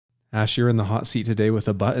Ash, you're in the hot seat today with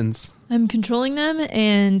the buttons. I'm controlling them,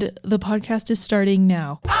 and the podcast is starting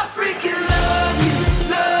now. I freaking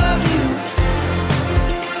love you.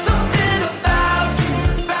 Something about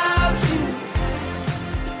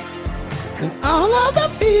you. And all of the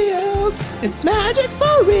feels, it's magic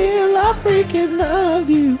for real. I freaking love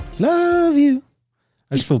you. Love you.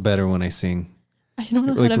 I just feel better when I sing. I don't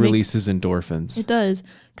know It how to releases endorphins. It does.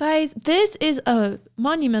 Guys, this is a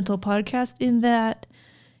monumental podcast in that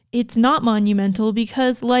it's not monumental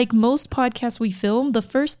because, like most podcasts we film, the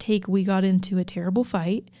first take we got into a terrible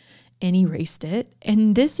fight and erased it.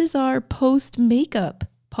 And this is our post-makeup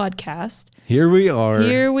podcast. Here we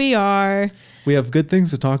are. We have good things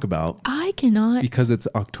to talk about I cannot. because it's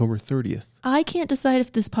October 30th. I can't decide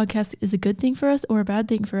if this podcast is a good thing for us or a bad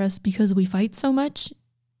thing for us because we fight so much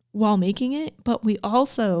while making it, but we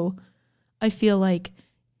also, I feel like,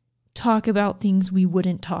 talk about things we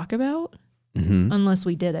wouldn't talk about unless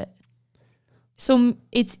we did it. So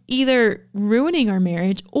it's either ruining our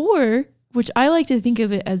marriage or, which I like to think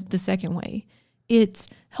of it as the second way, it's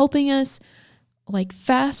helping us like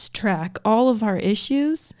fast track all of our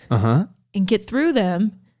issues and get through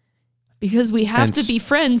them because we have to be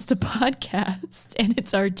friends to podcast and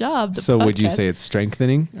it's our job to So podcast. would you say it's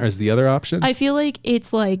strengthening or is the other option? I feel like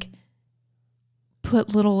it's like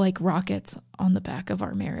put little like rockets on the back of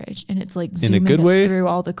our marriage and it's like zooming good us way? through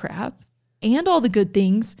all the crap and all the good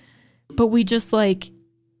things, but we just like,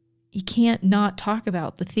 you can't not talk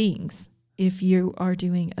about the things if you are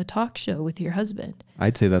doing a talk show with your husband.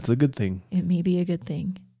 I'd say that's a good thing. It may be a good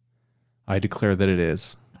thing. I declare that it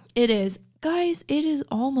is. It is. Guys, it is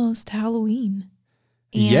almost Halloween.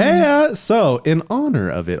 And Yeah. So in honor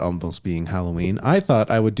of it almost being Halloween, I thought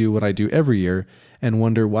I would do what I do every year and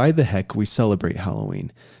wonder why the heck we celebrate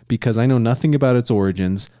Halloween. Because I know nothing about its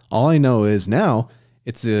origins. All I know is now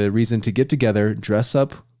it's a reason to get together, dress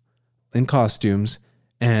up in costumes,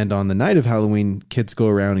 and on the night of Halloween, kids go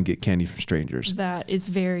around and get candy from strangers. That is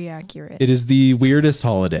very accurate. It is the weirdest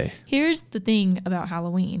holiday. Here's the thing about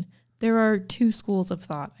Halloween. There are two schools of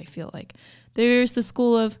thought, I feel like. There's the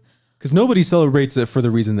school of, Because nobody celebrates it for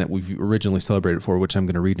the reason that we've originally celebrated for, which I'm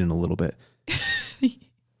going to read in a little bit.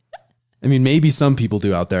 I mean, maybe some people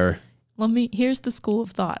do out there. here's the school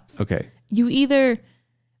of thoughts. Okay. You either,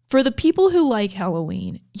 for the people who like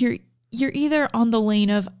Halloween, you're either on the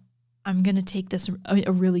lane of, I'm going to take this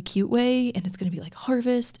a really cute way and it's going to be like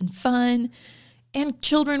harvest and fun and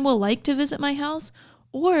children will like to visit my house,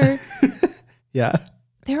 or Yeah.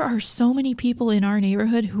 there are so many people in our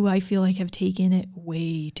neighborhood who I feel like have taken it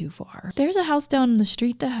way too far. There's a house down the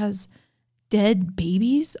street that has dead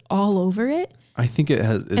babies all over it. I think it's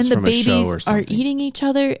And the from a show or babies are something. eating each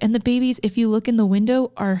other. And the babies, if you look in the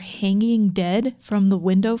window, are hanging dead from the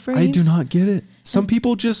window frames. I do not get it. Some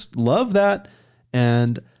people just love that,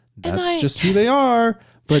 and that's just who they are.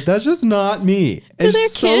 But that's just not me. Do their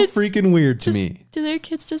It's so kids freaking weird to me. Do their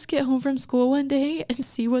kids just get home from school one day and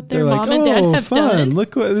see what their They're like, mom and dad oh, have fun. done?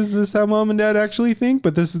 Look, is this how mom and dad actually think?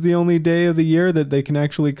 But this is the only day of the year that they can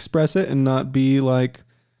actually express it and not be like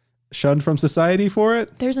shunned from society for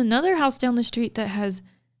it. There's another house down the street that has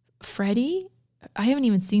Freddy. I haven't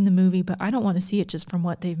even seen the movie, but I don't want to see it just from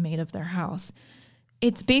what they've made of their house.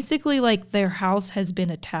 It's basically like their house has been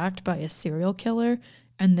attacked by a serial killer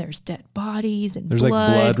and there's dead bodies and There's blood.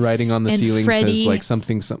 like blood writing on the and ceiling Freddy, says like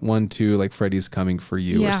something, 1, 2, like Freddy's coming for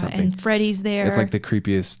you or something. and Freddy's there. It's like the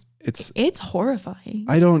creepiest. It's horrifying.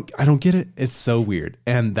 I don't get it. It's so weird.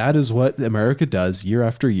 And that is what America does year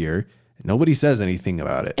after year. Nobody says anything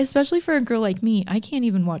about it. Especially for a girl like me, I can't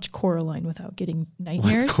even watch Coraline without getting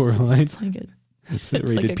nightmares. What's Coraline? It's like It's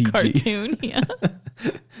it's rated like a PG. cartoon. Yeah.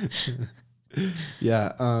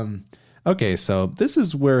 Yeah. Okay, so this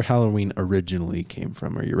is where Halloween originally came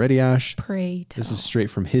from. Are you ready, Ash? Pray tell. This is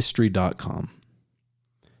straight from history.com.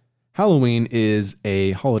 Halloween is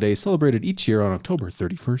a holiday celebrated each year on October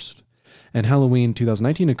 31st. And Halloween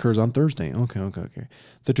 2019 occurs on Thursday. Okay.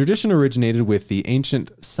 The tradition originated with the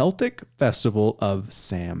ancient Celtic festival of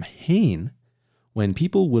Samhain, when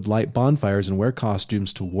people would light bonfires and wear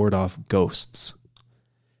costumes to ward off ghosts.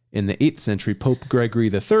 In the 8th century, Pope Gregory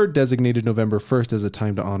III designated November 1st as a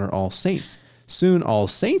time to honor All Saints. Soon, All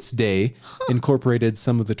Saints' Day incorporated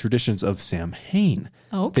some of the traditions of Samhain.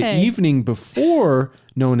 Okay. The evening before,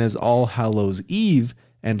 known as All Hallows' Eve,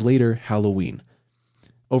 and later Halloween.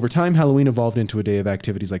 Over time, Halloween evolved into a day of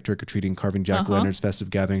activities like trick-or-treating, carving jack-o'-lanterns, festive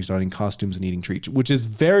gatherings, donning costumes, and eating treats, which is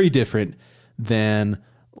very different than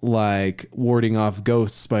like warding off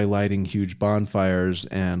ghosts by lighting huge bonfires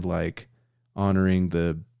and like honoring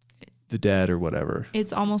the dead or whatever.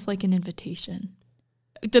 It's almost like an invitation.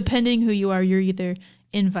 Depending who you are, you're either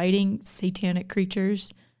inviting satanic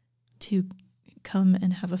creatures to come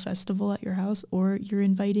and have a festival at your house, or you're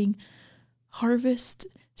inviting Harvest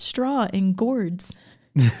Straw and Gourds.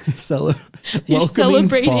 You're You're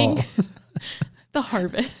celebrating the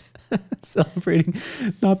harvest. Celebrating,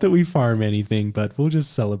 not that we farm anything, but we'll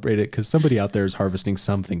just celebrate it because somebody out there is harvesting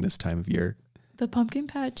something this time of year. The pumpkin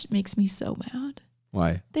patch makes me so mad.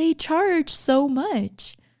 Why? They charge so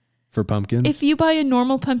much. For pumpkins? If you buy a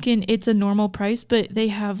normal pumpkin, it's a normal price, but they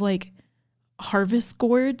have like harvest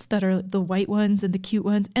gourds that are the white ones and the cute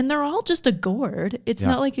ones, and they're all just a gourd. It's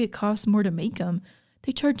not like it costs more to make them.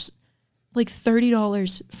 They charge like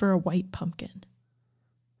 $30 for a white pumpkin.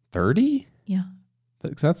 30? Yeah.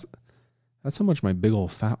 That's how much my big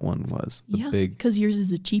old fat one was. The big, because yours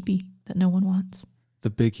is a cheapie that no one wants. the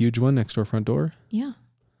big huge one next to our front door. Yeah.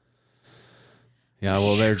 Yeah,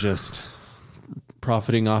 well, they're just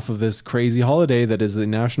profiting off of this crazy holiday that is a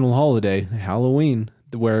national holiday, Halloween,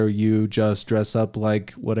 where you just dress up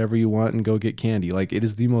like whatever you want and go get candy. Like, it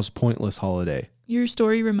is the most pointless holiday. Your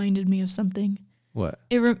story reminded me of something. What?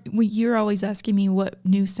 You're always asking me what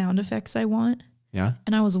new sound effects I want. Yeah?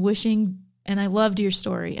 And I was wishing, and I loved your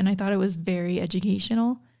story, and I thought it was very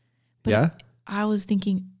educational. But Yeah? I was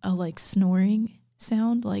thinking a like snoring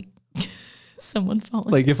sound, like someone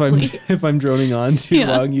falling Like asleep. if I'm droning on too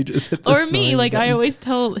Yeah. long, you just hit the Or me, snoring like I button. always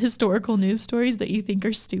tell historical news stories that you think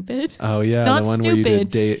are stupid. Oh yeah, Not the one where you did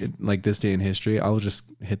stupid. day like this day in history. I'll just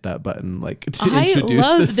hit that button like to I introduce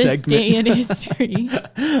love the this segment. day in history.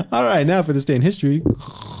 All right, now for this day in history.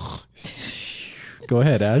 Go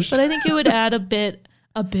ahead, Ash. But I think it would add a bit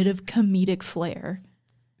of comedic flair.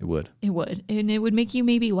 It would. It would. And it would make you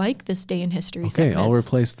maybe like this day in history. Okay, I'll segments.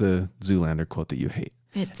 replace the Zoolander quote that you hate.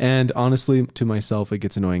 It's And honestly, to myself, it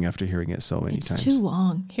gets annoying after hearing it so many it's times. too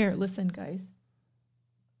long. Here, listen, guys.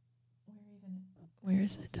 Where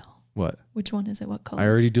is it, Del? What? Which one is it? What color? I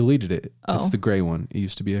already deleted it. Oh. It's the gray one. It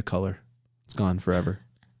used to be a color. It's gone forever.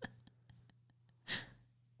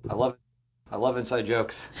 I love inside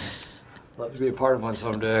jokes. Love to be a part of one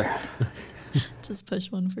someday. Just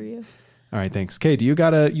push one for you. All right, thanks. Kay, do you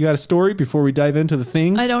got a story before we dive into the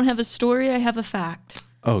things? I don't have a story. I have a fact.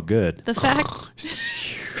 Oh, good. The fact.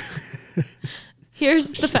 Here's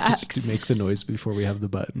the To facts. make the noise before we have the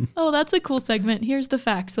button. Oh, that's a cool segment. Here's the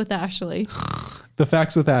facts with Ashley. The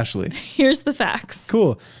facts with Ashley. Here's the facts.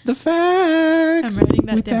 Cool. The facts I'm writing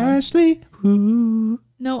that with down. Ashley. Ooh.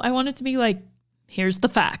 No, I want it to be like, here's the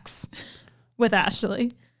facts with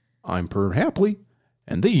Ashley. I'm Per Hapley,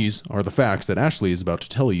 and these are the facts that Ashley is about to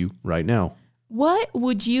tell you right now. What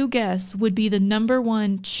would you guess would be the number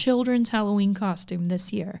one children's Halloween costume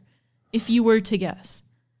this year? If you were to guess.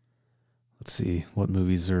 Let's see what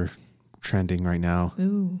movies are trending right now.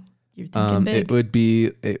 Ooh, you're thinking big. It would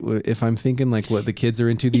be if I'm thinking like what the kids are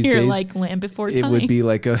into these You're days. like Land Before it Time. would be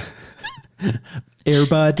like a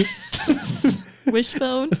Airbud,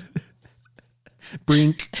 Wishbone.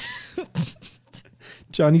 Brink,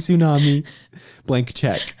 Johnny Tsunami, Blank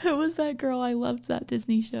Check. Who was that girl? I loved that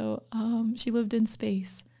Disney show. She lived in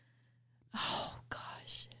space. Oh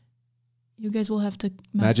gosh, you guys will have to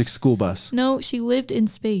Magic School Bus. No, she lived in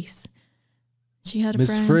space. She had a Miss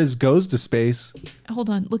friend. Frizz goes to space. Hold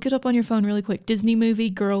on, look it up on your phone really quick. Disney movie,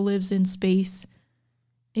 girl lives in space.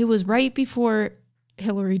 It was right before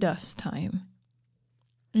Hillary Duff's time.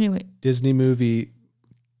 Anyway, Disney movie,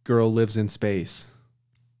 girl lives in space.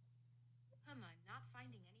 I'm not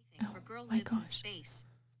finding anything for Girl my Lives in gosh. Space.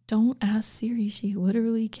 don't ask Siri. She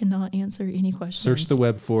literally cannot answer any questions. Search the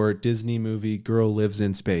web for Disney movie, girl lives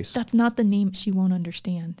in space. That's not the name. She won't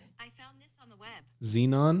understand. I found this on the web.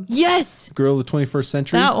 Xenon, Yes, girl of the 21st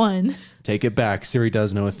century. that one. Take it back. Siri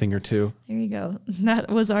does know a thing or two. There you go. That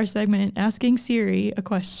was our segment, asking Siri a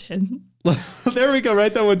question. There we go.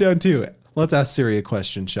 Write that one down too. Let's ask Siri a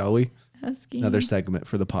question, shall we? Asking. Another segment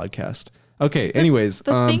for the podcast. Okay. Anyways,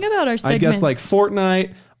 The thing about our I guess segments- like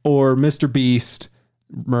Fortnite or Mr. Beast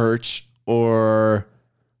merch or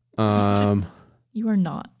You are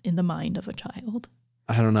not in the mind of a child.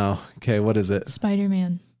 I don't know. Okay, what is it?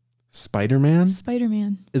 Spider-Man. Spider-Man?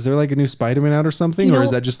 Spider-Man. Is there like a new Spider-Man out or something, Do you or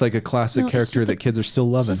is know- that just like a classic No, it's character just that a- kids are still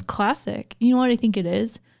It's loving? just classic. You know what I think it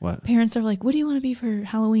is? What? Parents are like, what do you want to be for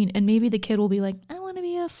Halloween? And maybe the kid will be like, I want to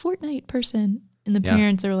be a Fortnite person. And the Yeah.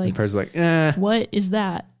 parents are The like, parents are like, eh. what is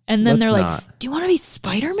that? And then Let's they're like, not. do you want to be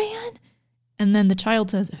Spider-Man? And then the child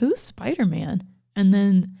says, who's Spider-Man? And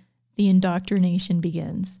then the indoctrination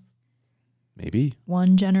begins. Maybe.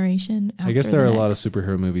 One generation after I guess there are the a lot of next.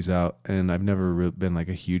 superhero movies out, and I've never been like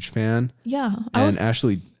a huge fan. Yeah. And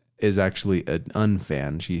Ashley is actually an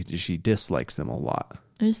unfan. She dislikes them a lot.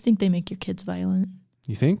 I just think they make your kids violent.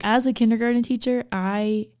 You think? As a kindergarten teacher,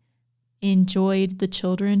 I enjoyed the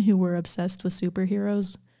children who were obsessed with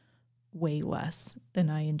superheroes way less than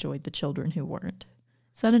I enjoyed the children who weren't.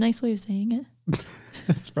 Is that a nice way of saying it?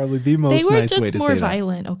 That's probably the most They were nice way just to more say that.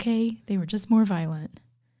 violent, okay? They were just more violent.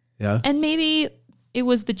 Yeah. And maybe it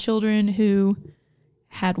was the children who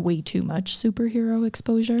had way too much superhero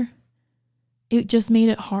exposure. It just made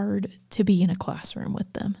it hard to be in a classroom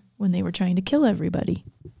with them when they were trying to kill everybody.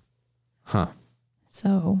 Huh.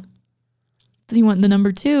 So, you want the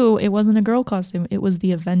number 2, it wasn't a girl costume. It was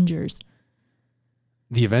the Avengers.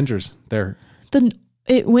 The Avengers. They're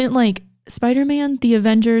It went like Spider-Man, the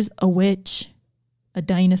Avengers, a witch, a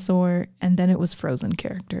dinosaur, and then it was Frozen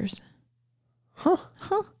characters. Huh.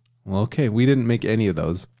 Well, okay. We didn't make any of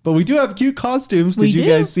those, but we do have cute costumes. Did We you do.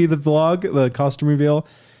 guys see the vlog, the costume reveal?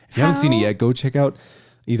 If you haven't seen it How- yet, go check out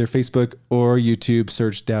either Facebook or YouTube.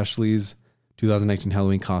 Search Dashley's 2019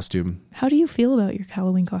 Halloween costume. How do you feel about your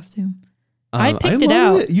Halloween costume? I picked it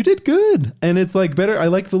love out. You did good, and it's like better. I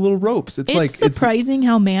like the little ropes. It's like surprising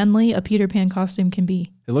how manly a Peter Pan costume can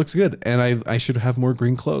be. it looks good, and I should have more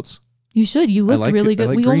green clothes. You should. You looked like really it. I good.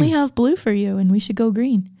 like We only green. have blue for you, and we should go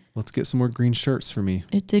green. Let's get some more green shirts for me.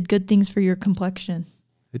 It did good things for your complexion.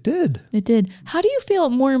 It did. It did. How do you feel,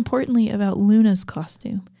 more importantly, about Luna's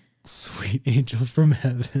costume? Sweet angel from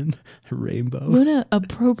heaven, rainbow. Luna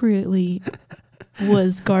appropriately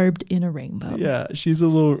was garbed in a rainbow. Yeah, she's a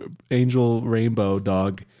little angel rainbow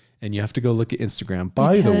dog, and you have to go look at Instagram.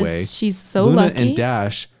 By the Because way, she's so Luna lucky. and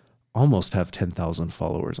Dash almost have 10,000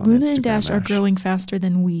 followers on Luna Instagram. and Dash are Ash. growing faster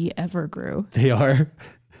than we ever grew. They are.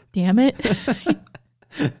 Damn it.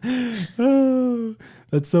 Oh,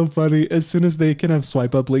 that's so funny. As soon as they can have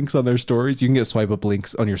swipe up links on their stories, you can get swipe up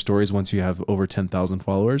links on your stories once you have over 10,000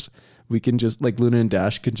 followers. We can just, like, Luna and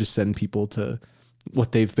Dash can just send people to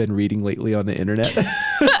what they've been reading lately on the internet.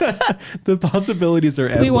 The possibilities are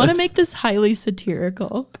endless. We want to make this highly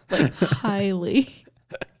satirical. Like, highly.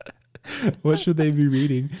 What should they be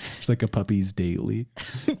reading? It's like a puppy's daily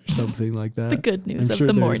or something like that. The good news I'm of sure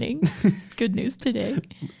the there's- morning. Good news today.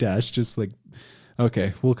 Dash just like,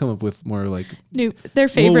 okay, we'll come up with more like, New, their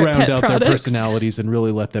favorite we'll round pet out products. their personalities and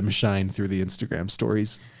really let them shine through the Instagram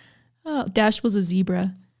stories. Oh, Dash was a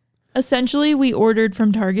zebra. Essentially, we ordered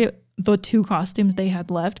from Target the 2 costumes they had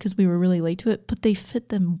left because we were really late to it, but they fit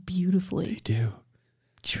them beautifully. They do.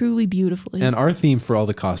 Truly beautifully. And our theme for all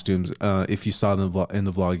the costumes, if you saw in the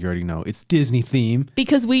vlog, you already know it's Disney theme.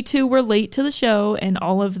 because we too were late to the show and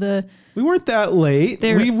all of the We weren't that late.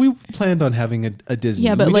 They're- We planned on having a Disney.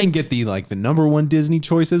 Yeah, but we didn't like- get the number 1 Disney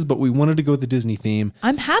choices, but we wanted to go with the Disney theme.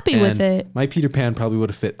 I'm happy with And it. My Peter Pan probably would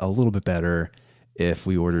have fit a little bit better if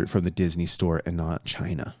we ordered it from the Disney store and not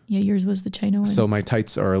China. Yeah, yours was the China one. So my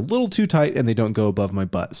tights are a little too tight and they don't go above my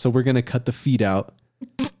butt. So we're gonna cut the feet out,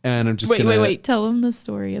 and I'm just wait. Tell them the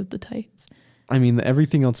story of the tights. I mean,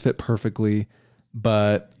 everything else fit perfectly,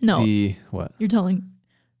 but No. what? You're telling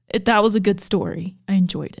it. That was a good story. I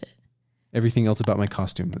enjoyed it. Everything else about my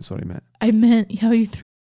costume. That's what I meant. I meant how you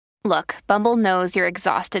Look, Bumble knows you're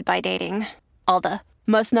exhausted by dating. All the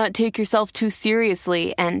must not take yourself too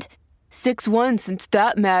seriously and 6'1" since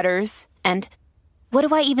that matters. And what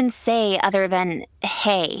do I even say other than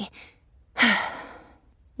hey?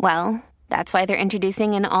 Well, that's why they're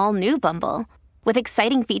introducing an all new Bumble with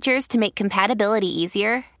exciting features to make compatibility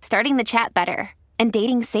easier, starting the chat better, and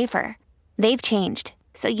dating safer. They've changed,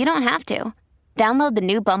 so you don't have to. Download the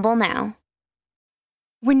new Bumble now.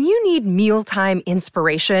 When you need mealtime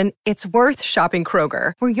inspiration, it's worth shopping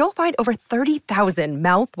Kroger, where you'll find over 30,000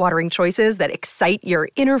 mouth-watering choices that excite your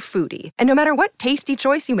inner foodie. And no matter what tasty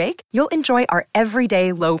choice you make, you'll enjoy our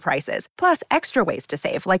everyday low prices, plus extra ways to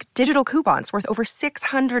save, like digital coupons worth over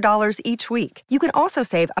 $600 each week. You can also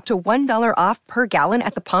save up to $1 off per gallon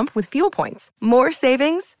at the pump with fuel points. More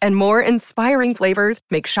savings and more inspiring flavors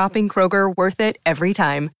make shopping Kroger worth it every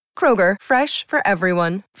time. Kroger, fresh for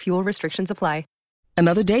everyone. Fuel restrictions apply.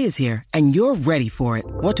 Another day is here, and you're ready for it.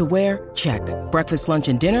 What to wear? Check. Breakfast, lunch,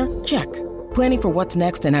 and dinner? Check. Planning for what's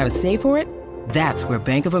next and how to save for it? That's where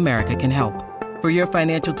Bank of America can help. For your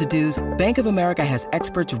financial to-dos, Bank of America has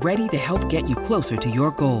experts ready to help get you closer to your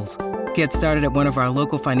goals. Get started at one of our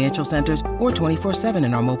local financial centers or 24/7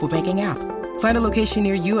 in our mobile banking app. Find a location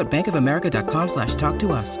near you at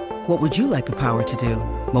bankofamerica.com/talktous. What would you like the power to do?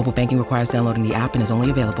 Mobile banking requires downloading the app and is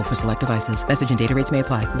only available for select devices. Message and data rates may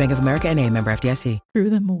apply. Bank of America N.A., member FDIC.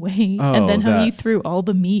 threw them away, Oh, and then how that- you threw all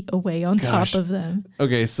the meat away on Gosh. top of them.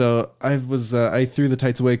 Okay, so I threw the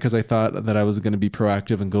tights away because I thought that I was going to be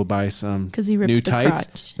proactive and go buy some 'Cause you ripped new the tights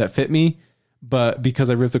crotch. that fit me. But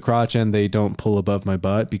because I ripped the crotch and they don't pull above my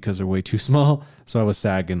butt because they're way too small, so I was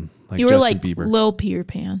sagging like You were Justin like Bieber. Lil Peter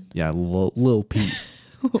Pan. Yeah, Lil P.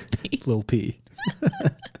 Lil P. Lil P.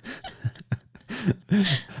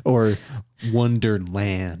 or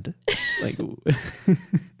Wonderland. Like,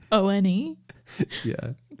 O-N-E,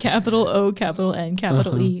 yeah. capital O, capital N,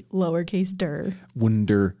 capital E, lowercase der.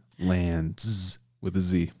 Wonderlands with a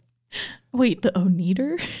Z. Wait, the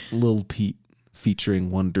O-Neater? Lil Peep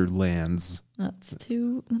featuring Wonderlands. That's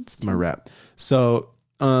too. My rap. So,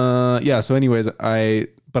 so anyways, I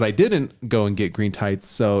didn't go and get green tights.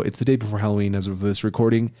 So it's the day before Halloween as of this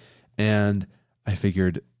recording. And I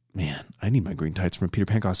figured, man, I need my green tights from a Peter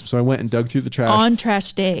Pan costume. So I went and dug through the trash. On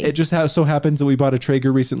trash day. It just so happens that we bought a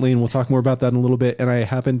Traeger recently, and we'll talk more about that in a little bit. And I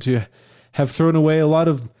happened to have thrown away a lot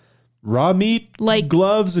of raw meat, like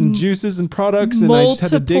gloves and juices and products. And I just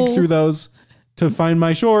had to dig through those to find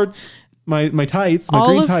my shorts, my tights, my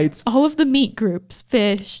green tights. All of the meat groups,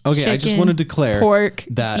 fish, okay, chicken, I just want to declare pork,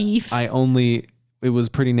 that beef. it was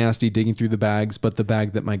pretty nasty digging through the bags, but the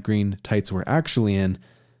bag that my green tights were actually in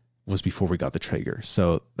was before we got the Traeger.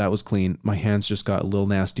 So that was clean. My hands just got a little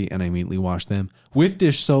nasty and I immediately washed them with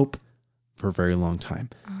dish soap for a very long time.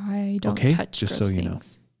 I don't touch just gross so you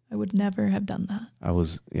things. I would never have done that.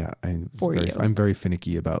 I'm very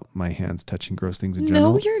finicky about my hands touching gross things in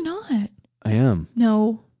general. No, you're not. I am.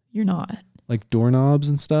 No, you're not. Like doorknobs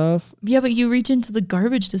and stuff. Yeah, but you reach into the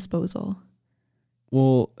garbage disposal.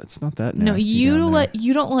 Well, it's not that nasty. No, you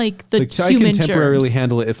don't like the I human can temporarily germs.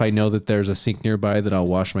 handle it if I know that there's a sink nearby that I'll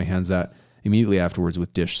wash my hands at immediately afterwards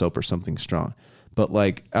with dish soap or something strong. But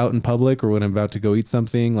like out in public or when I'm about to go eat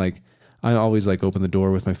something, like I always like open the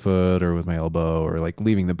door with my foot or with my elbow, or like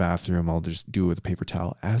leaving the bathroom, I'll just do it with a paper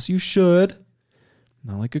towel, as you should.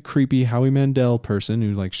 Not like a creepy Howie Mandel person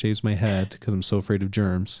who like shaves my head because I'm so afraid of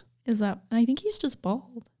germs. I think he's just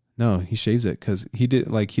bald. No, he shaves it because he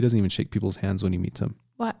doesn't even shake people's hands when he meets them.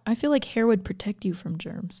 Well, I feel like hair would protect you from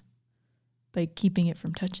germs by keeping it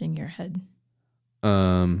from touching your head.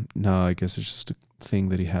 No, I guess it's just a thing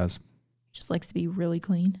that he has. Just likes to be really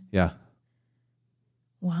clean. Yeah.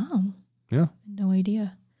 Wow. Yeah. No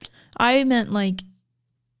idea. I meant like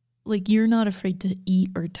you're not afraid to eat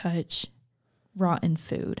or touch rotten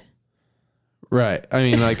food. Right. I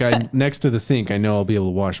mean, like I next to the sink, I know I'll be able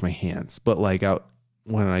to wash my hands, but like out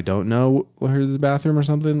when I don't know where's the bathroom or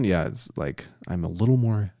something, yeah, it's like I'm a little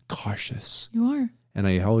more cautious. You are. And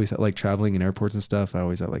I always like traveling in airports and stuff. I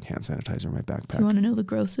always have like hand sanitizer in my backpack. You want to know the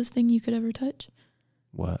grossest thing you could ever touch?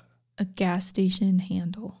 What? A gas station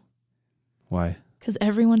handle. Why? Because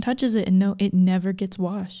everyone touches it and no, it never gets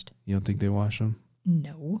washed. You don't think they wash them?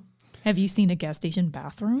 No. Have you seen a gas station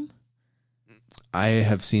bathroom? I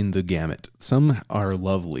have seen the gamut. Some are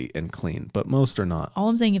lovely and clean, but most are not. All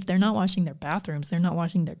I'm saying, if they're not washing their bathrooms, they're not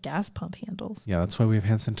washing their gas pump handles. Yeah, that's why we have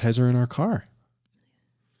hand sanitizer in our car.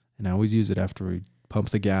 And I always use it after we pump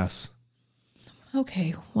the gas.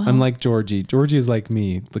 Okay, well. I'm like Georgie. Georgie is like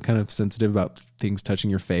me, the kind of sensitive about things touching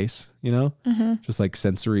your face, you know? Just like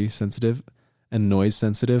sensory sensitive and noise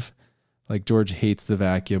sensitive. Like George hates the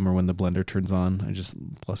vacuum or when the blender turns on. I just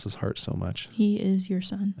bless his heart so much. He is your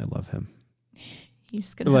son. I love him.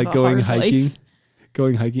 He's gonna like have a going hard hiking. life.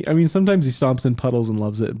 Going hiking. I mean, sometimes he stomps in puddles and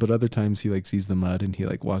loves it, but other times he like sees the mud and he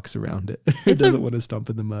like walks around it. He doesn't want to stomp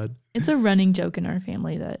in the mud. It's a running joke in our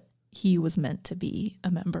family that he was meant to be a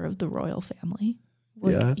member of the royal family.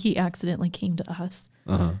 Like, Yeah. He accidentally came to us,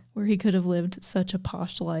 where he could have lived such a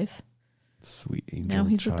posh life. Sweet angel Now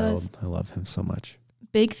he's child. with us. I love him so much.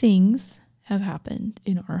 Big things have happened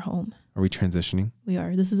in our home. Are we transitioning? We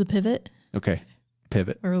are. This is a pivot. Okay.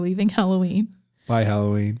 Pivot. We're leaving Halloween. Bye,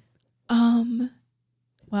 Halloween.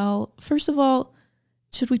 Well, first of all,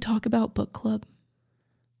 should we talk about book club?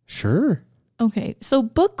 Sure. Okay, so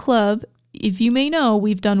book club, if you may know,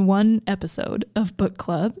 we've done one episode of book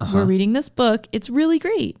club. We're reading this book. It's really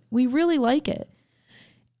great. We really like it.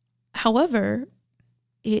 However,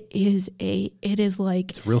 it is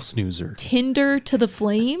like It's a real snoozer. Tinder to the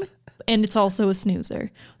flame, and it's also a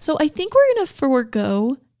snoozer. So I think we're going to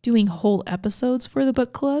forego doing whole episodes for the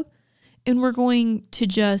book club, and we're going to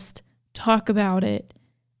just talk about it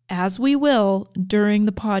as we will during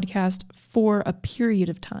the podcast for a period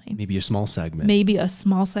of time. Maybe a small segment. Maybe a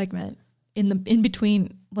small segment in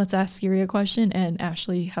between. Let's ask Siri a question, and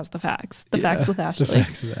Ashley has the facts. The facts with Ashley. The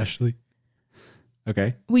facts with Ashley.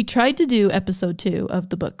 Okay. We tried to do episode 2 of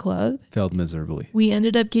the book club. Failed miserably. We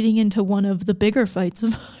ended up getting into one of the bigger fights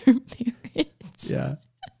of our marriage. Yeah.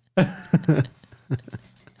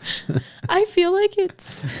 I feel like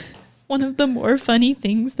it's one of the more funny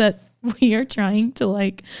things that we are trying to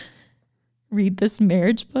like read this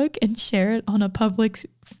marriage book and share it in a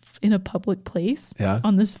public place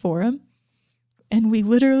on this forum. And we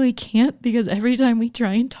literally can't, because every time we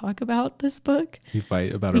try and talk about this book, We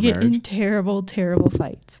fight about we our get marriage. in terrible, terrible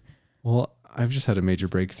fights. Well, I've just had a major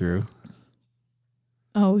breakthrough.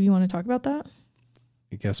 Oh, you want to talk about that?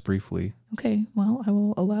 I guess briefly. Okay, well, I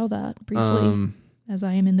will allow that briefly as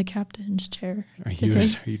I am in the captain's chair. Are today.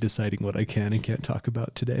 you deciding what I can and can't talk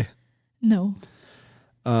about today? No.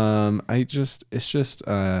 It's just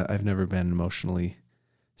I've never been emotionally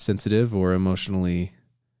sensitive or emotionally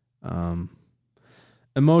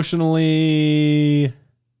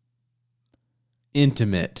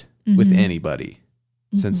intimate with anybody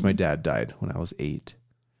since my dad died when I was 8.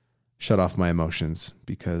 Shut off my emotions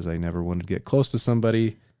because I never wanted to get close to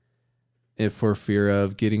somebody for fear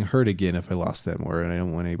of getting hurt again if I lost them, or I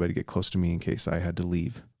don't want anybody to get close to me in case I had to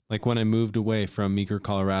leave. Like when I moved away from Meeker,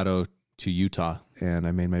 Colorado to Utah, and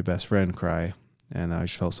I made my best friend cry, and I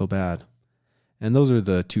just felt so bad. And those are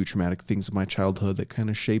the 2 traumatic things of my childhood that kind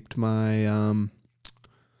of shaped my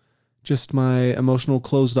just my emotional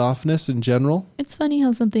closed offness in general. It's funny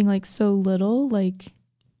how something like so little, like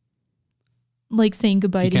saying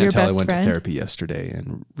goodbye to your You can't tell best I went friend. to therapy yesterday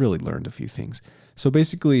and really learned a few things. So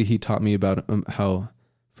basically, he taught me about how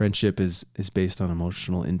friendship is based on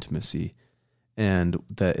emotional intimacy, and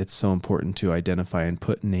that it's so important to identify and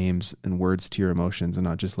put names and words to your emotions and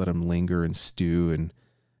not just let them linger and stew and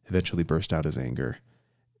eventually burst out as anger.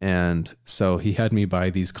 And so he had me buy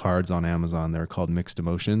these cards on Amazon. They're called Mixed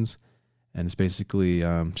Emotions. And it's basically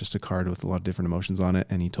just a card with a lot of different emotions on it.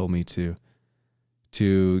 And he told me to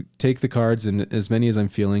take the cards, and as many as I'm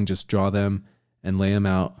feeling, just draw them and lay them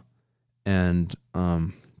out. And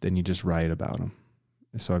then you just write about them.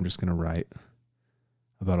 So I'm just going to write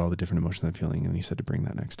about all the different emotions I'm feeling. And he said to bring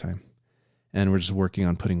that next time. And we're just working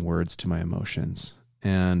on putting words to my emotions.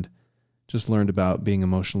 And just learned about being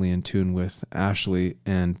emotionally in tune with Ashley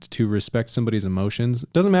and to respect somebody's emotions.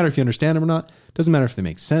 Doesn't matter if you understand them or not. Doesn't matter if they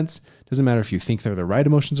make sense. Doesn't matter if you think they're the right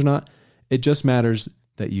emotions or not. It just matters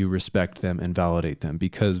that you respect them and validate them,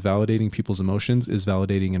 because validating people's emotions is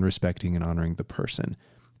validating and respecting and honoring the person,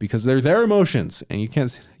 because they're their emotions and you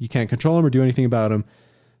can't control them or do anything about them.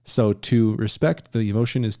 So to respect the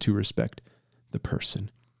emotion is to respect the person,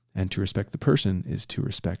 and to respect the person is to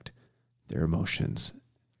respect their emotions.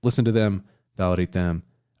 Listen to them, validate them,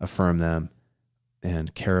 affirm them,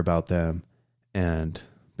 and care about them. And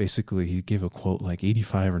basically, he gave a quote like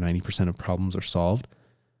 85 or 90% of problems are solved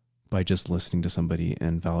by just listening to somebody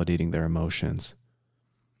and validating their emotions.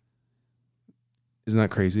 Isn't that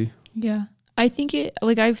crazy? Yeah. I think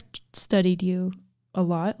I've studied you a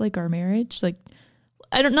lot, like our marriage. Like,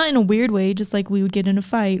 not in a weird way, just like we would get in a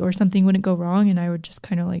fight or something wouldn't go wrong, and I would just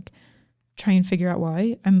kind of like try and figure out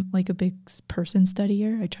why. I'm like a big person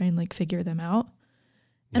studier. I try and like figure them out.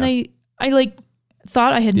 And I like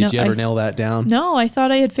thought I had Did you ever nail that down? No, I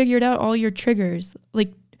thought I had figured out all your triggers.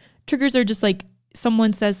 Like, triggers are just like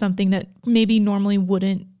someone says something that maybe normally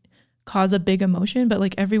wouldn't cause a big emotion, but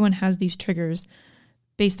like everyone has these triggers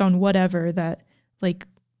based on whatever that, like,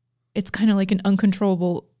 it's kind of like an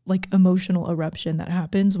uncontrollable like emotional eruption that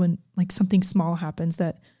happens when like something small happens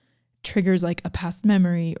that triggers like a past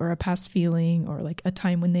memory or a past feeling, or like a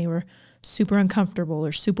time when they were super uncomfortable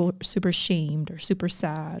or super shamed or super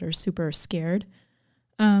sad or super scared.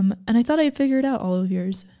 And I thought I had figured out all of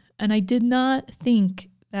yours. And I did not think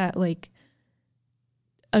that like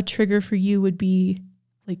a trigger for you would be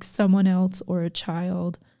like someone else or a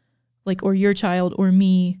child, like, or your child or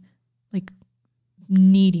me, like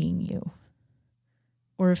needing you,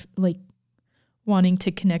 or if, like wanting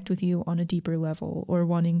to connect with you on a deeper level, or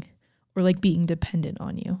wanting, or like being dependent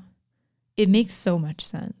on you. It makes so much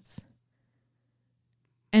sense.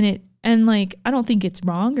 And like, I don't think it's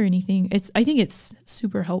wrong or anything. I think it's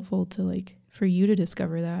super helpful to like, for you to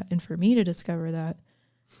discover that and for me to discover that.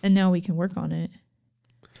 And now we can work on it.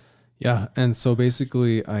 Yeah. And so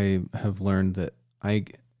basically I have learned that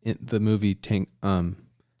the movie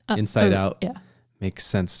Inside Out makes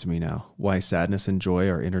sense to me now. Why sadness and joy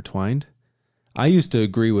are intertwined. I used to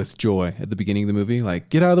agree with joy at the beginning of the movie. Like,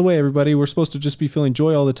 get out of the way, everybody. We're supposed to just be feeling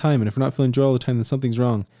joy all the time. And if we're not feeling joy all the time, then something's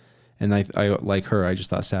wrong. And I like her, I just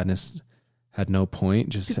thought sadness had no point,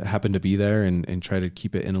 just happened to be there and try to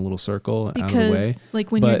keep it in a little circle out of the way.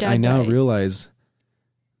 Like when your dad I now died. realize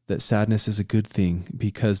that sadness is a good thing,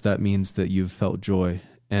 because that means that you've felt joy,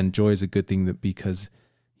 and joy is a good thing because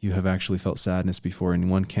you have actually felt sadness before, and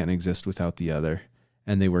one can't exist without the other,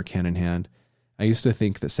 and they work hand in hand. I used to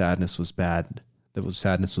think that sadness was bad,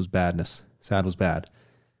 sadness was badness, sad was bad,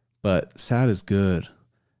 but sad is good.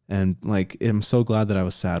 And like, I'm so glad that I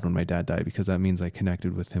was sad when my dad died, because that means I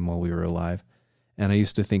connected with him while we were alive. And I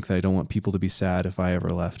used to think that I don't want people to be sad if I ever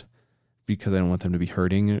left, because I don't want them to be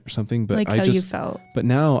hurting or something. But like I how just you felt. But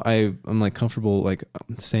now I'm like comfortable like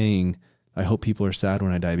saying I hope people are sad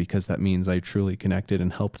when I die, because that means I truly connected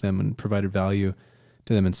and helped them and provided value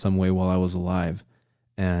to them in some way while I was alive.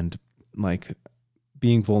 And like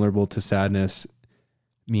being vulnerable to sadness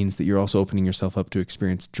means that you're also opening yourself up to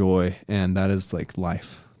experience joy. And that is like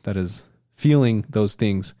life. That is feeling those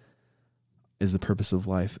things is the purpose of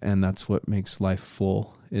life. And that's what makes life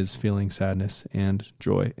full, is feeling sadness and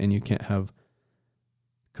joy. And you can't have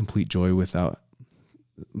complete joy without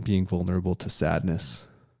being vulnerable to sadness.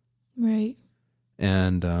 Right.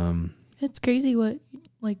 And It's crazy what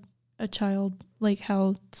like a child, like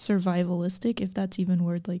how survivalistic, if that's even a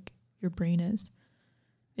word, like your brain is.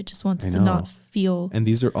 It just wants to not feel. And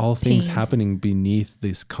these are all things pain. happening beneath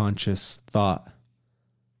this conscious thought.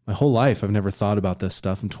 My whole life, I've never thought about this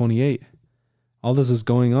stuff. I'm 28. All this is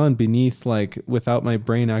going on beneath, like, without my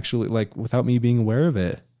brain actually, like, without me being aware of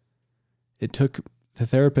it. It took the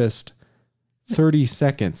therapist 30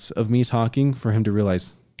 seconds of me talking for him to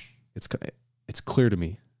realize it's clear to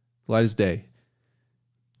me, light as day.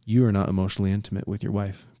 You are not emotionally intimate with your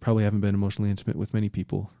wife. Probably haven't been emotionally intimate with many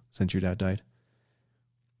people since your dad died.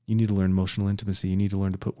 You need to learn emotional intimacy. You need to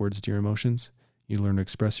learn to put words to your emotions. You need to learn to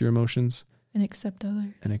express your emotions. And accept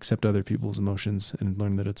others. And accept other people's emotions and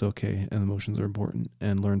learn that it's okay and emotions are important,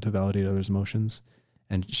 and learn to validate others' emotions.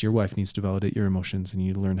 And your wife needs to validate your emotions, and you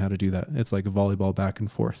need to learn how to do that. It's like a volleyball back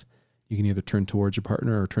and forth. You can either turn towards your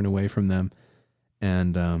partner or turn away from them.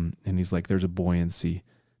 And he's like, there's a buoyancy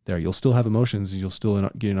there. You'll still have emotions, you'll still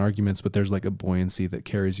get in arguments, but there's like a buoyancy that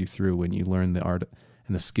carries you through when you learn the art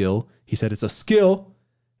and the skill. He said it's a skill.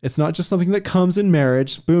 It's not just something that comes in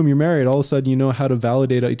marriage. Boom, you're married. All of a sudden, you know how to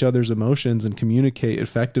validate each other's emotions and communicate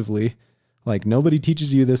effectively. Like, nobody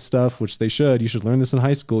teaches you this stuff, which they should. You should learn this in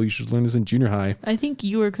high school. You should learn this in junior high. I think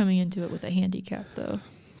you were coming into it with a handicap, though.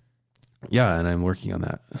 Yeah, and I'm working on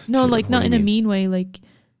that. No, too. like, What not do in you a mean? mean way.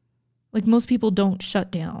 Like most people don't shut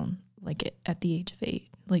down, like, at the age of 8.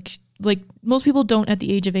 Like most people don't at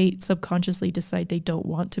the age of 8 subconsciously decide they don't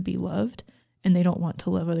want to be loved. And they don't want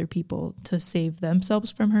to love other people to save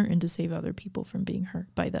themselves from hurt and to save other people from being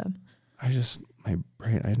hurt by them. My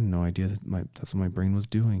brain, I had no idea that that's what my brain was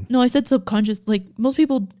doing. No, I said subconscious. Like most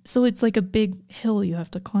people, so it's like a big hill you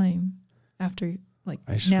have to climb after, like,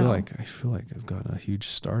 I feel like I've gotten a huge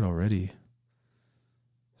start already.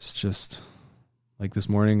 It's just like this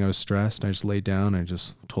morning I was stressed. I just laid down. I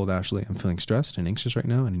just told Ashley, I'm feeling stressed and anxious right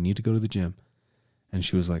now and I need to go to the gym. And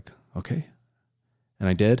she was like, okay. And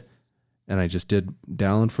I did. And I just did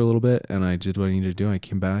Dallin for a little bit, and I did what I needed to do. I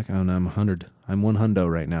came back, and I'm 100. I'm 100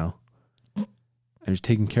 right now. I'm just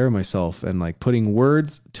taking care of myself and like putting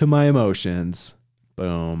words to my emotions.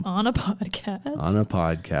 Boom. on a podcast. On a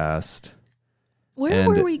podcast. Where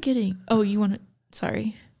were we getting? Oh, you want to?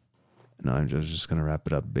 Sorry. No, I'm just going to wrap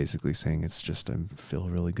it up basically saying it's just, I feel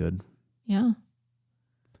really good. Yeah.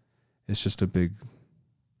 It's just I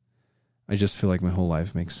just feel like my whole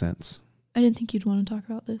life makes sense. I didn't think you'd want to talk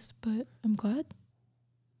about this, but I'm glad.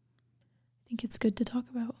 I think it's good to talk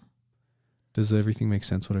about. Does everything make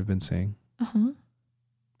sense what I've been saying? Uh-huh.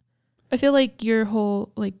 I feel like your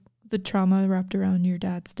whole, like, the trauma wrapped around your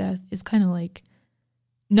dad's death is kind of like,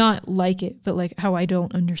 not like it, but like how I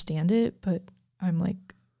don't understand it, but I'm like,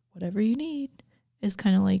 whatever you need is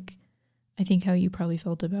kind of like, I think how you probably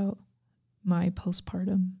felt about my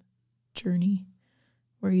postpartum journey,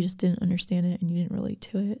 where you just didn't understand it and you didn't relate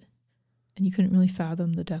to it. And you couldn't really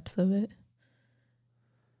fathom the depths of it.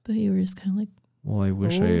 But you were just kind of like, well, I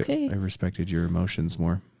wish okay. I respected your emotions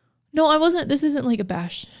more. No, I wasn't. This isn't like a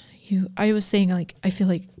bash. I was saying, like, I feel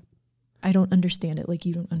like I don't understand it. Like,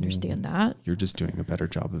 you don't understand that. You're just doing a better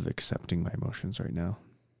job of accepting my emotions right now.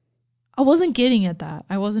 I wasn't getting at that.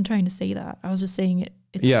 I wasn't trying to say that. I was just saying it.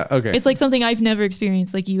 Yeah, okay. It's like something I've never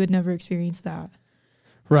experienced. Like, you had never experienced that.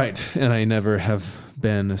 Right. And I never have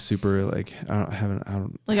been a super, like, I don't have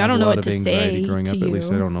know a lot what of to anxiety say growing to up. At least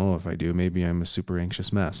you. I don't know if I do. Maybe I'm a super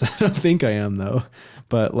anxious mess. I don't think I am though.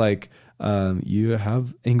 But like, you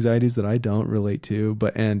have anxieties that I don't relate to,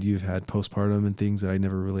 and you've had postpartum and things that I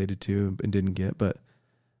never related to and didn't get. But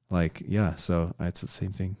like, yeah, so it's the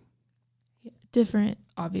same thing. Different,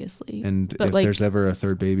 obviously. And but if like, there's ever a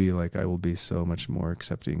third baby, like I will be so much more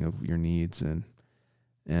accepting of your needs and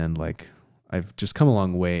like I've just come a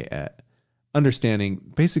long way at understanding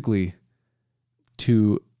basically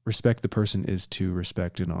to respect the person is to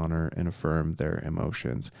respect and honor and affirm their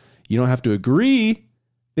emotions. You don't have to agree.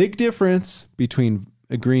 Big difference between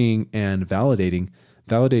agreeing and validating.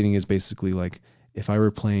 Validating is basically like if I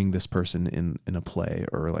were playing this person in a play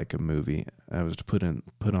or like a movie, I was to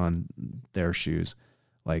put on their shoes,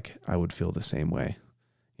 like I would feel the same way.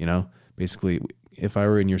 You know, basically if I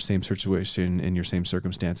were in your same situation, in your same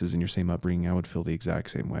circumstances, in your same upbringing, I would feel the exact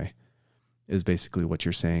same way, is basically what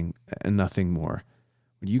you're saying and nothing more.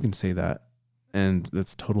 You can say that and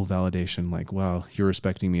that's total validation. Like, wow, you're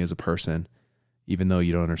respecting me as a person, even though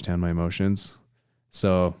you don't understand my emotions.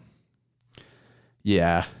 So,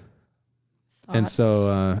 yeah. And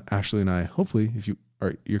so Ashley and I, hopefully, if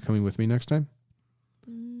you're coming with me next time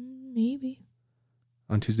Maybe.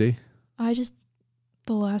 on Tuesday.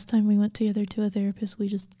 The last time we went together to a therapist, we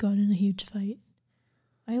just got in a huge fight.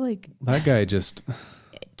 That guy just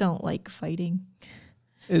don't like fighting.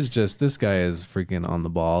 is just, this guy is freaking on the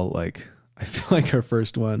ball. Like, I feel like our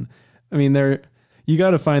first one, I mean, you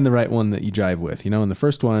got to find the right one that you jive with, you know, and the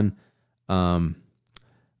first one,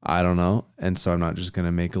 I don't know. And so I'm not just going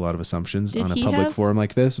to make a lot of assumptions on a public forum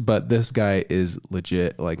like this, but this guy is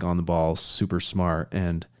legit, like, on the ball, super smart,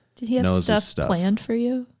 and did he have knows his stuff planned for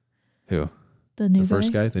you? Who? The new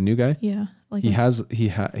first guy? The new guy? Yeah. Like he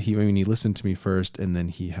listened to me first, and then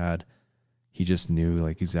he just knew,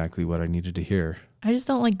 like, exactly what I needed to hear. I just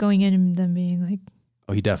don't like going in and them being like,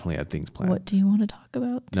 oh, he definitely had things planned. What do you want to talk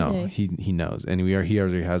about today? No, he knows. And he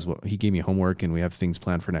already has he gave me homework, and we have things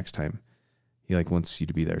planned for next time. He like wants you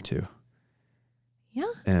to be there too.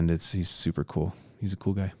 Yeah. And he's super cool. He's a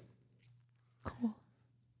cool guy. Cool.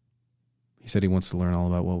 He said he wants to learn all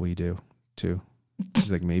about what we do too.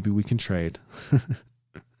 He's like, maybe we can trade.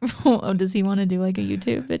 Oh, does he want to do like a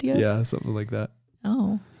YouTube video? Yeah, something like that.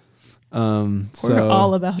 Oh. So we're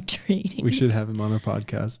all about trading. We should have him on our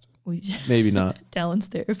podcast. Maybe Maybe not. Dallon's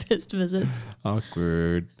therapist visits.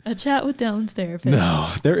 Awkward. A chat with Dallon's therapist.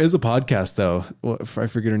 No, there is a podcast though. Well, I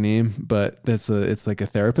forget her name, but it's like a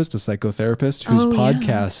therapist, a psychotherapist whose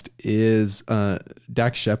podcast is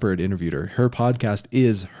Dax Shepard interviewed her. Her podcast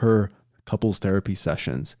is her couples therapy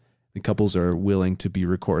sessions. The couples are willing to be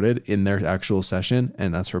recorded in their actual session,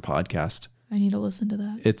 and that's her podcast. I need to listen to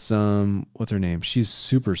that. It's what's her name? She's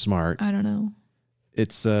super smart. I don't know.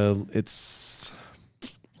 It's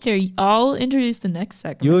Here, I'll introduce the next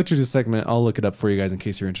segment. You'll introduce the segment. I'll look it up for you guys in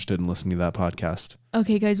case you're interested in listening to that podcast.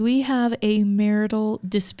 Okay, guys, we have a marital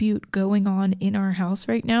dispute going on in our house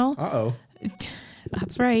right now. Uh-oh.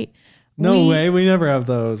 That's right. No way. We never have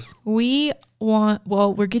those. We're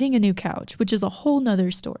getting a new couch, which is a whole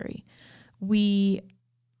nother story. I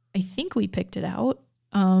think we picked it out.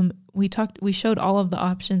 We showed all of the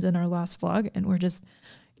options in our last vlog, and we're just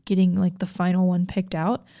getting like the final one picked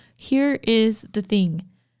out. Here is the thing.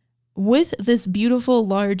 With this beautiful,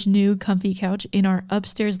 large, new, comfy couch in our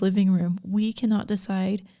upstairs living room, we cannot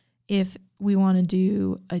decide if we want to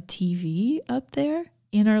do a TV up there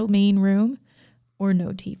in our main room or no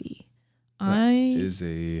TV. That is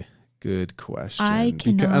a good question. I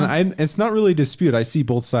cannot. It's not really a dispute. I see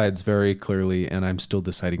both sides very clearly, and I'm still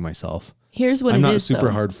deciding myself. Here's what I'm it not is, super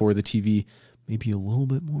though. hard for the TV, maybe a little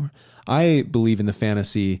bit more. I believe in the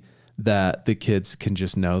fantasy that the kids can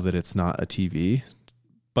just know that it's not a TV,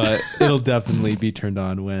 but it'll definitely be turned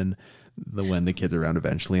on when the kids are around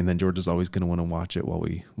eventually, and then George is always going to want to watch it while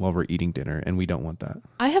we're eating dinner, and we don't want that.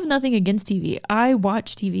 I have nothing against TV. I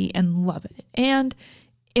watch TV and love it. And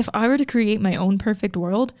if I were to create my own perfect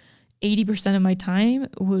world, 80% of my time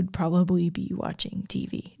would probably be watching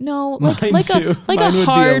TV. No, like a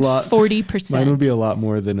hard 40%. Mine would be a lot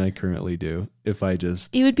more than I currently do if I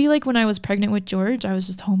just... It would be like when I was pregnant with George, I was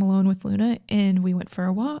just home alone with Luna, and we went for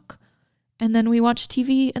a walk, and then we watched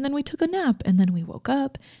TV, and then we took a nap, and then we woke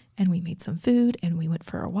up, and we made some food, and we went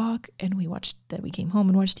for a walk, and we came home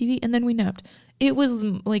and watched TV, and then we napped. It was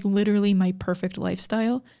like literally my perfect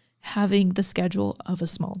lifestyle, having the schedule of a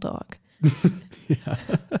small dog. Yeah.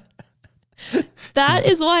 That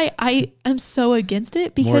is why I am so against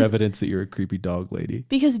it. Because more evidence that you're a creepy dog lady.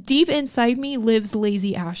 Because deep inside me lives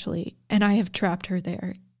lazy Ashley, and I have trapped her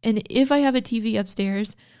there. And if I have a TV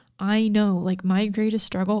upstairs, I know like my greatest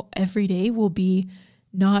struggle every day will be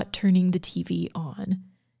not turning the TV on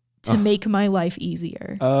to make my life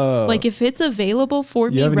easier. Oh. Like if it's available for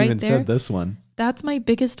me right there. You haven't even said this one. That's my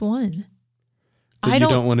biggest one. But you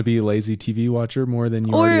don't want to be a lazy TV watcher more than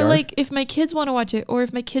you already are? Or like if my kids want to watch it, or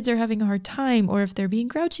if my kids are having a hard time, or if they're being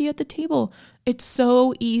grouchy at the table, it's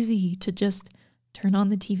so easy to just turn on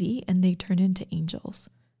the TV and they turn into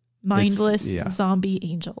angels. Mindless zombie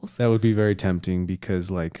angels. That would be very tempting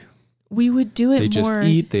because like we would do it they more. Just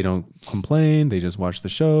eat, they don't complain, they just watch the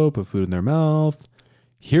show, put food in their mouth.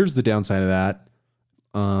 Here's the downside of that.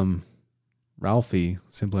 Ralphie,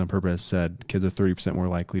 Simply on Purpose, said kids are 30% more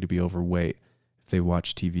likely to be overweight if they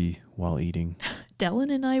watch TV while eating.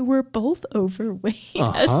 Dallon and I were both overweight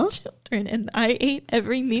as children, and I ate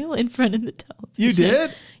every meal in front of the television. You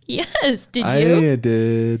did? Yes. Did you? I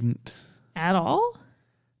didn't. At all?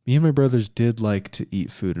 Me and my brothers did like to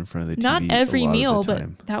eat food in front of the TV. Not every meal,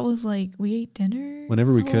 but that was like we ate dinner.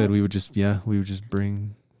 Whenever we could, we would just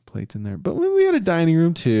bring plates in there. But we had a dining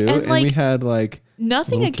room too, and we had like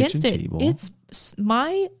nothing against it. Table. It's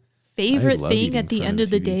my favorite love thing eating at the in front end of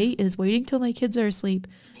of the TV. day is waiting till my kids are asleep,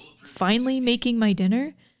 finally making my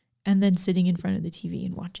dinner, and then sitting in front of the TV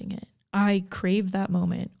and watching it. I crave that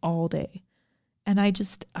moment all day. And I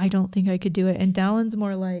don't think I could do it. And Dallin's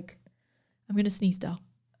more like, I'm going to sneeze, Dal.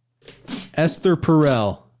 Esther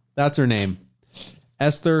Perel. That's her name.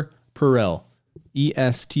 Esther Perel.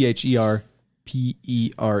 EstherPerel.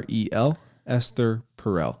 Esther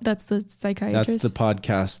Perel. That's the psychiatrist. That's the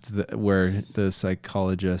podcast where the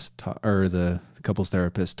psychologist or the couples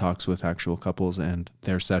therapist talks with actual couples, and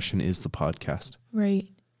their session is the podcast. Right.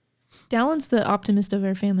 Dallin's the optimist of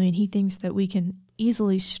our family, and he thinks that we can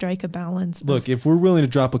easily strike a balance. Look, if we're willing to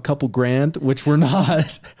drop a couple grand, which we're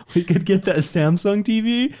not, we could get that Samsung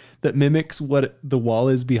TV that mimics what the wall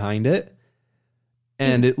is behind it.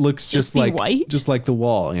 And it looks just be like white? just like the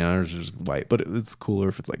wall, you know, it's just white, but it's cooler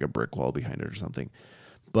if it's like a brick wall behind it or something.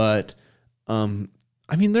 But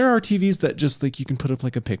I mean, there are TVs that just like you can put up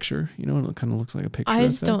like a picture, you know, and it kind of looks like a picture. I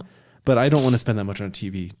just don't. But I don't want to spend that much on a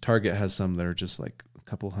TV. Target has some that are just like a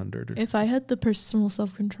couple hundred. If I had the personal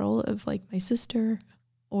self-control of like my sister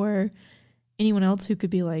or anyone else who could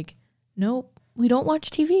be like, nope, we don't watch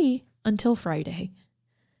TV until Friday,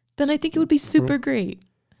 then I think it would be super great.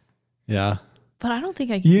 Yeah. But I don't think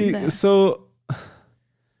I can do that. So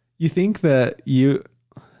you think that you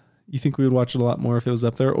think we would watch it a lot more if it was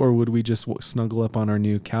up there, or would we just snuggle up on our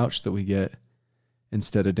new couch that we get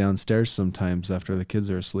instead of downstairs sometimes after the kids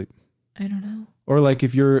are asleep? I don't know. Or like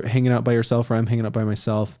if you're hanging out by yourself or I'm hanging out by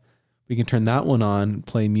myself, we can turn that one on,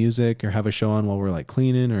 play music or have a show on while we're like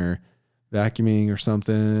cleaning or vacuuming or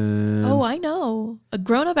something. Oh, I know. A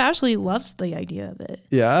grown-up Ashley loves the idea of it.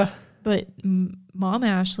 Yeah. But mom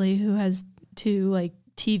Ashley, who has two like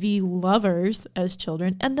TV lovers as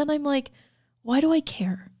children, and then I'm like, why do I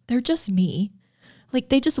care? They're just me. Like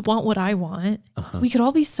they just want what I want. We could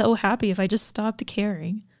all be so happy if I just stopped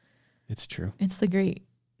caring. It's true. It's the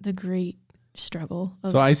great struggle.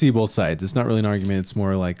 So I see both sides. It's not really an argument. It's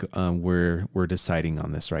more like we're deciding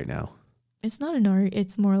on this right now. It's not an art.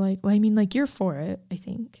 It's more like, well, I mean, like you're for it, I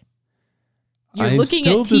think. You're I'm looking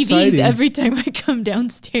still at TVs deciding. every time I come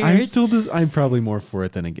downstairs. I'm probably more for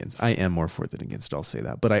it than against. I am more for it than against. I'll say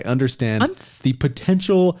that. But I understand I'm the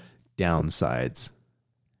potential downsides.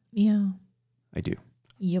 Yeah. I do.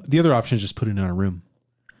 Yep. The other option is just put it in our room.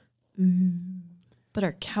 But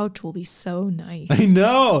our couch will be so nice. I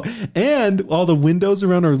know. And all the windows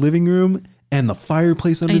around our living room and the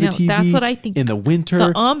fireplace under I know, the TV. that's what I think. In the winter.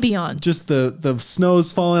 The ambiance. Just the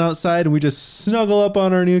snow's falling outside and we just snuggle up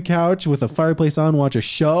on our new couch with a fireplace on, watch a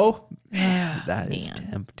show. Man, that is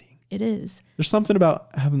tempting. It is. There's something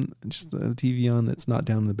about having just the TV on that's not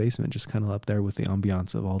down in the basement, just kind of up there with the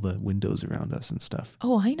ambiance of all the windows around us and stuff.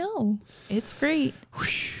 Oh, I know. It's great.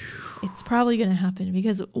 It's probably going to happen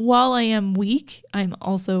because while I am weak, I'm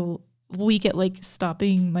also weak at like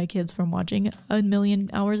stopping my kids from watching a million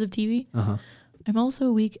hours of TV. I'm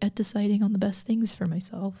also weak at deciding on the best things for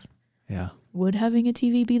myself. Yeah. Would having a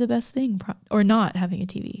TV be the best thing? Or not having a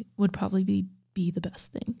TV would probably be the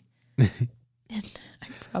best thing. And I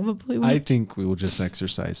probably would. I think we will just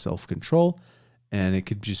exercise self-control, and it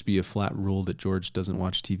could just be a flat rule that George doesn't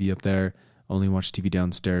watch TV up there, only watch TV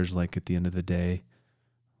downstairs like at the end of the day,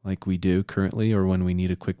 like we do currently, or when we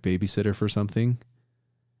need a quick babysitter for something.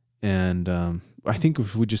 And I think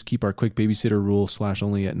if we just keep our quick babysitter rule /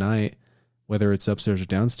 only at night, whether it's upstairs or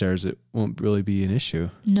downstairs, it won't really be an issue.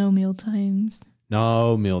 No meal times.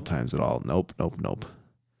 No meal times at all. Nope.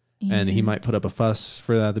 And he might put up a fuss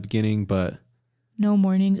for that at the beginning, but no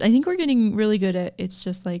mornings. I think we're getting really good at it's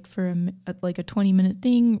just like for a 20-minute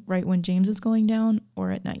thing right when James is going down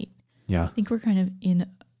or at night. Yeah. I think we're kind of in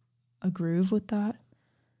a groove with that.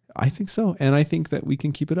 I think so. And I think that we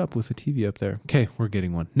can keep it up with a TV up there. Okay, we're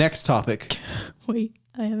getting one. Next topic. Wait,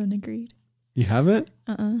 I haven't agreed. You haven't?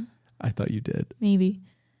 I thought you did. Maybe.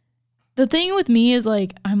 The thing with me is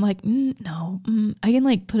like, I'm like, no. I can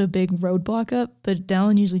like put a big roadblock up, but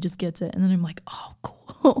Dallin usually just gets it. And then I'm like, oh,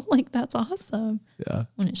 cool. Like, that's awesome. Yeah.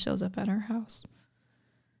 When it shows up at our house.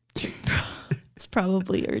 It's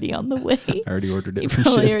probably already on the way. I already ordered it You from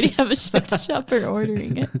probably Shipt. already have a Shipt shopper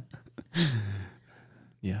ordering it.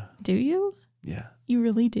 Yeah. Do you? Yeah. You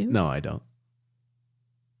really do? No, I don't.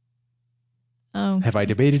 Oh. Have I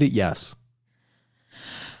debated it? Yes.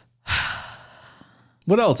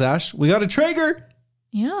 What else, Ash? We got a Traeger.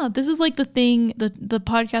 Yeah, this is like the thing, the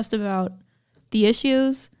podcast about the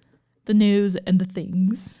issues, the news, and the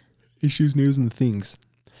things. Issues, news, and things.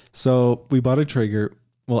 So we bought a Traeger.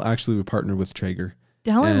 Well, actually, we partnered with Traeger.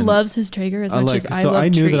 Dallin And loves his Traeger as much as I love I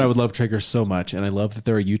knew that I trees. would love Traeger so much, and I love that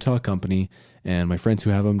they're a Utah company. And my friends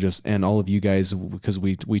who have them and all of you guys, because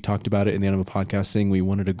we talked about it in the end of a podcast saying we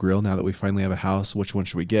wanted a grill now that we finally have a house. Which one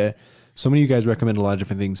should we get? So many of you guys recommend a lot of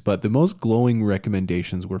different things, but the most glowing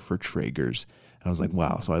recommendations were for Traegers. And I was like,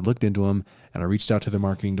 wow. So I looked into them and I reached out to the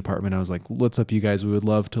marketing department. I was like, what's up, you guys? We would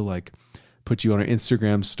love to like put you on our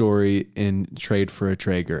Instagram story in trade for a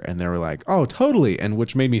Traeger. And they were like, oh, totally. And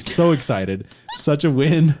which made me so excited, such a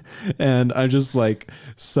win. And I'm just like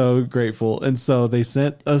so grateful. And so they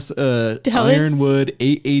sent us a Ironwood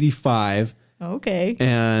 885. Okay.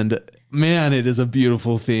 And man, it is a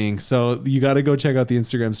beautiful thing. So you got to go check out the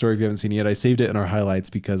Instagram story if you haven't seen it yet. I saved it in our highlights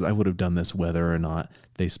because I would have done this whether or not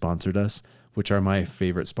they sponsored us, which are my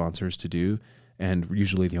favorite sponsors to do. And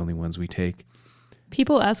usually the only ones we take.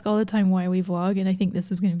 People ask all the time why we vlog, and I think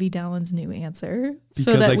this is going to be Dallin's new answer,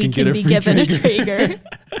 so Because that I we can get can a be free given a Traeger.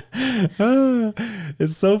 Traeger.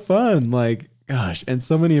 It's so fun. Like, gosh. And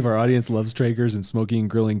so many of our audience loves Traegers and smoking and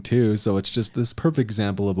grilling too. So it's just this perfect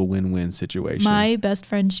example of a win-win situation. My best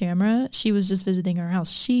friend Shamra, she was just visiting our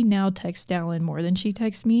house. She now texts Dallin more than she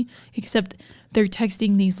texts me, except they're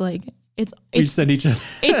texting these like we send each other.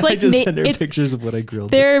 It's like I just send her pictures of what I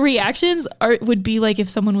grilled. Their reactions would be like if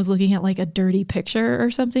someone was looking at like a dirty picture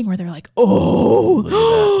or something, where they're like,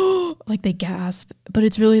 "Oh," like they gasp. But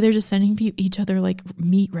it's really they're just sending each other like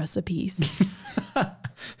meat recipes.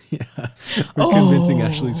 Yeah, we're convincing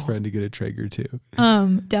Ashley's friend to get a Traeger too.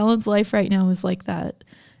 Dallin's life right now is like that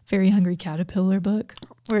Very Hungry Caterpillar book,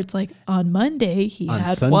 where it's like on Monday he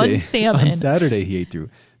had Sunday, one salmon. On Saturday he ate through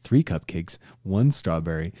 3 cupcakes, 1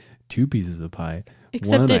 strawberry, 2 pieces of pie,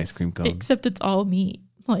 1 ice cream cone. Except it's all meat.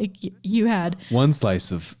 Like you had 1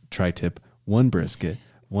 slice of tri-tip, 1 brisket,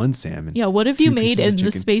 1 salmon. Yeah, what have 2 you made pieces in the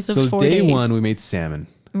chicken. space of so 4 day days? 1 we made salmon.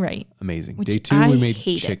 Right. Amazing. Which Day 2 I we made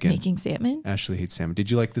hate chicken. making salmon. Ashley hates salmon. Did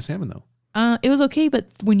you like the salmon though? It was okay, but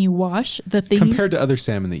when you wash the things Compared to other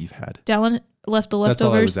salmon that you've had. Dallin left the That's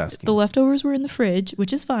all I leftovers. was asking. The leftovers were in the fridge,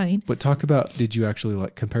 which is fine. But talk about, did you actually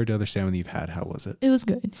like, compared to other salmon that you've had, how was it? It was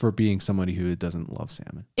good. For being somebody who doesn't love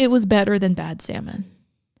salmon. It was better than bad salmon.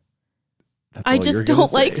 That's I all you're just gonna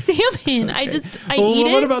don't like say. salmon. Okay. I well, eat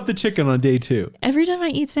what it. about the chicken on day 2? Every time I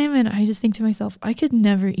eat salmon, I just think to myself, I could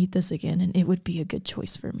never eat this again, and it would be a good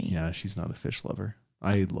choice for me. Yeah, she's not a fish lover.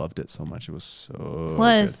 I loved it so much. It was so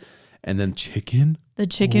Plus, good. And then chicken. the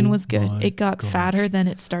chicken Oh was good. my It got gosh. fatter than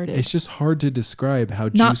it started. It's just hard to describe how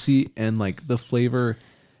Not- juicy and like the flavor.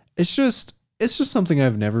 It's just something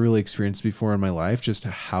I've never really experienced before in my life, just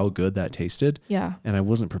how good that tasted. Yeah. And I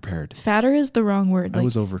wasn't prepared. Fatter is the wrong word. I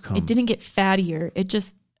was overcome. It didn't get fattier. It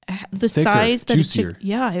just the Thicker, size that juicier.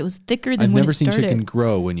 Yeah, it was thicker than I've when never it seen started. chicken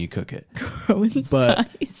grow when you cook it. Grow in But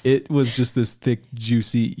size. it was just this thick,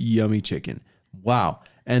 juicy, yummy chicken. Wow.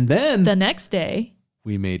 And then The next day,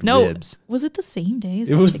 we made no, ribs. was it the same day as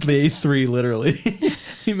It the was chicken? day 3, literally.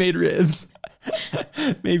 We made ribs.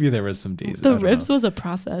 Maybe there was some days. I The don't ribs know. was a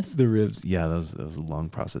process. The ribs. Yeah, that was a long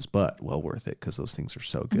process, but well worth it because those things are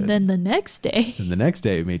so good. And then the next day, And the next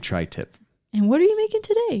day we made tri-tip and what are you making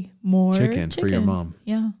today? More chicken for your mom.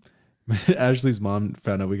 Yeah. Ashley's mom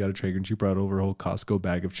found out we got a Traeger and she brought over a whole Costco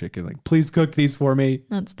bag of chicken. Like, please cook these for me,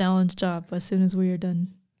 That's Dallin's job as soon as we are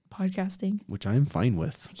done podcasting. which I'm fine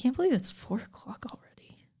with. I can't believe it's 4 o'clock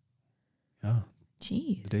already. Yeah,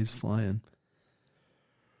 Jeez. the day's flying.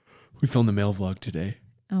 We filmed the mail vlog today.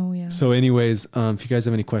 Oh, yeah. So anyways, if you guys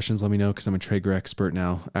have any questions, let me know because I'm a Traeger expert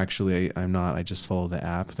now. Actually, I'm not. I just follow the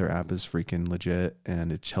app. Their app is freaking legit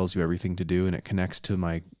and it tells you everything to do and it connects to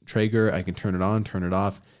my Traeger. I can turn it on, turn it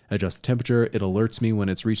off, adjust the temperature. It alerts me when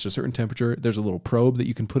it's reached a certain temperature. There's a little probe that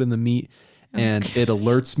you can put in the meat and it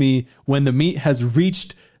alerts me when the meat has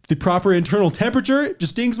reached the proper internal temperature. It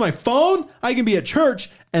just dings my phone. I can be at church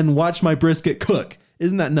and watch my brisket cook.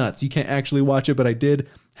 Isn't that nuts? You can't actually watch it, but I did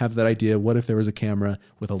have that idea. What if there was a camera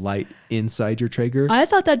with a light inside your Traeger? I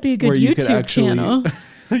thought that'd be a good where you could YouTube actually channel.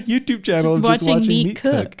 YouTube channel Just of just watching watching meat meat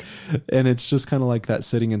cook. And it's just kind of like that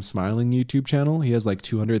Sitting and Smiling YouTube channel. He has like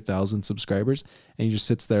 200,000 subscribers and he just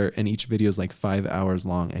sits there and each video is like 5 hours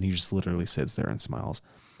long and he just literally sits there and smiles.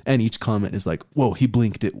 And each comment is like, whoa, he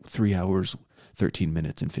blinked at 3 hours, 13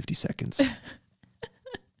 minutes and 50 seconds.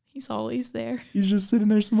 He's always there. He's just sitting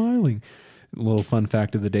there smiling. A little fun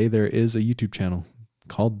fact of the day, there is a YouTube channel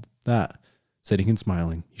called that, Sitting and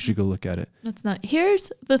Smiling. You should go look at it. That's not.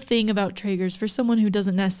 Here's the thing about Traegers for someone who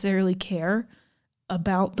doesn't necessarily care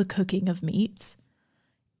about the cooking of meats.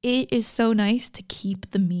 It is so nice to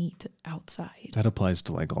keep the meat outside. That applies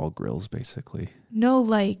to like all grills, basically. No,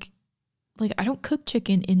 like I don't cook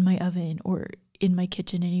chicken in my oven or in my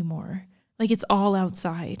kitchen anymore. Like it's all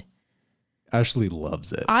outside. Ashley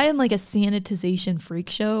loves it. I am like a sanitization freak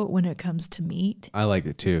show when it comes to meat. I like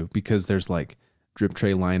it too because there's like drip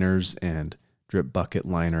tray liners and drip bucket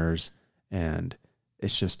liners, and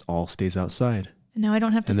it's just all stays outside. And now I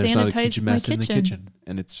don't have to And there's not a sanitize huge my mess in kitchen. the kitchen,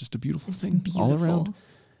 and it's just a beautiful It's thing all beautiful. around,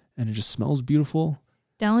 and it just smells beautiful.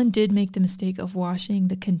 Dallin did make the mistake of washing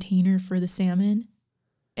the container for the salmon.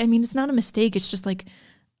 I mean, it's not a mistake. It's just like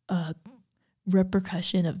a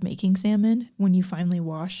repercussion of making salmon when you finally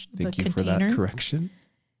wash Thank the you container. for that correction.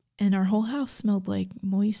 And our whole house smelled like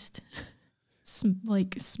moist,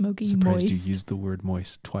 like smoky Surprised moist. you used the word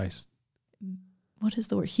moist twice. What is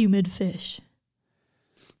the word? Humid fish.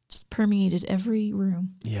 Just permeated every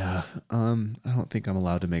room. Yeah, I don't think I'm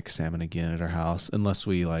allowed to make salmon again at our house unless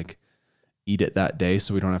we like eat it that day,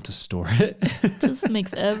 so we don't have to store it. Just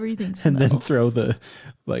makes everything smell. And then throw the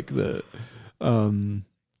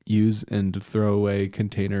use and throw away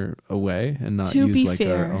container away and not To use be like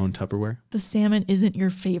fair, our own Tupperware. The salmon isn't your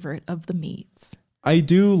favorite of the meats. I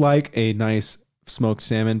do like a nice smoked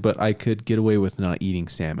salmon, but I could get away with not eating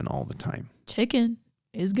salmon all the time. Chicken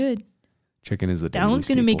is good. Chicken is a daily Dallin's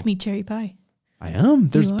going to make staple. me cherry pie. I am.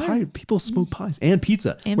 There's You are. pie. People smoke pies and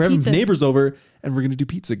pizza. And we're pizza. having neighbors over and we're going to do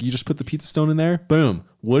pizza. You just put the pizza stone in there. Boom.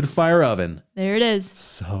 Wood fire oven. There it is.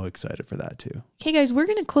 So excited for that too. Okay, guys, we're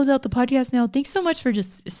going to close out the podcast now. Thanks so much for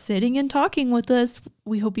just sitting and talking with us.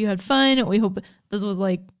 We hope you had fun. We hope this was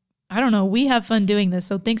like, I don't know, we have fun doing this.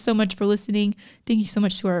 So thanks so much for listening. Thank you so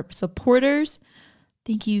much to our supporters.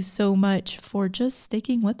 Thank you so much for just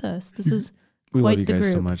sticking with us. This is We quite love you the guys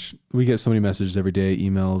so group. much. We get so many messages every day,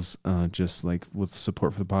 emails, just like with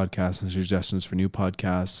support for the podcast and suggestions for new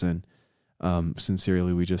podcasts. And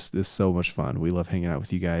sincerely, this is so much fun. We love hanging out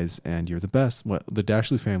with you guys, and you're the best. The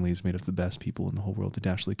Dashley family is made of the best people in the whole world, the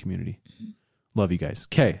Dashley community. Love you guys.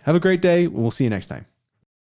 Okay, have a great day. We'll see you next time.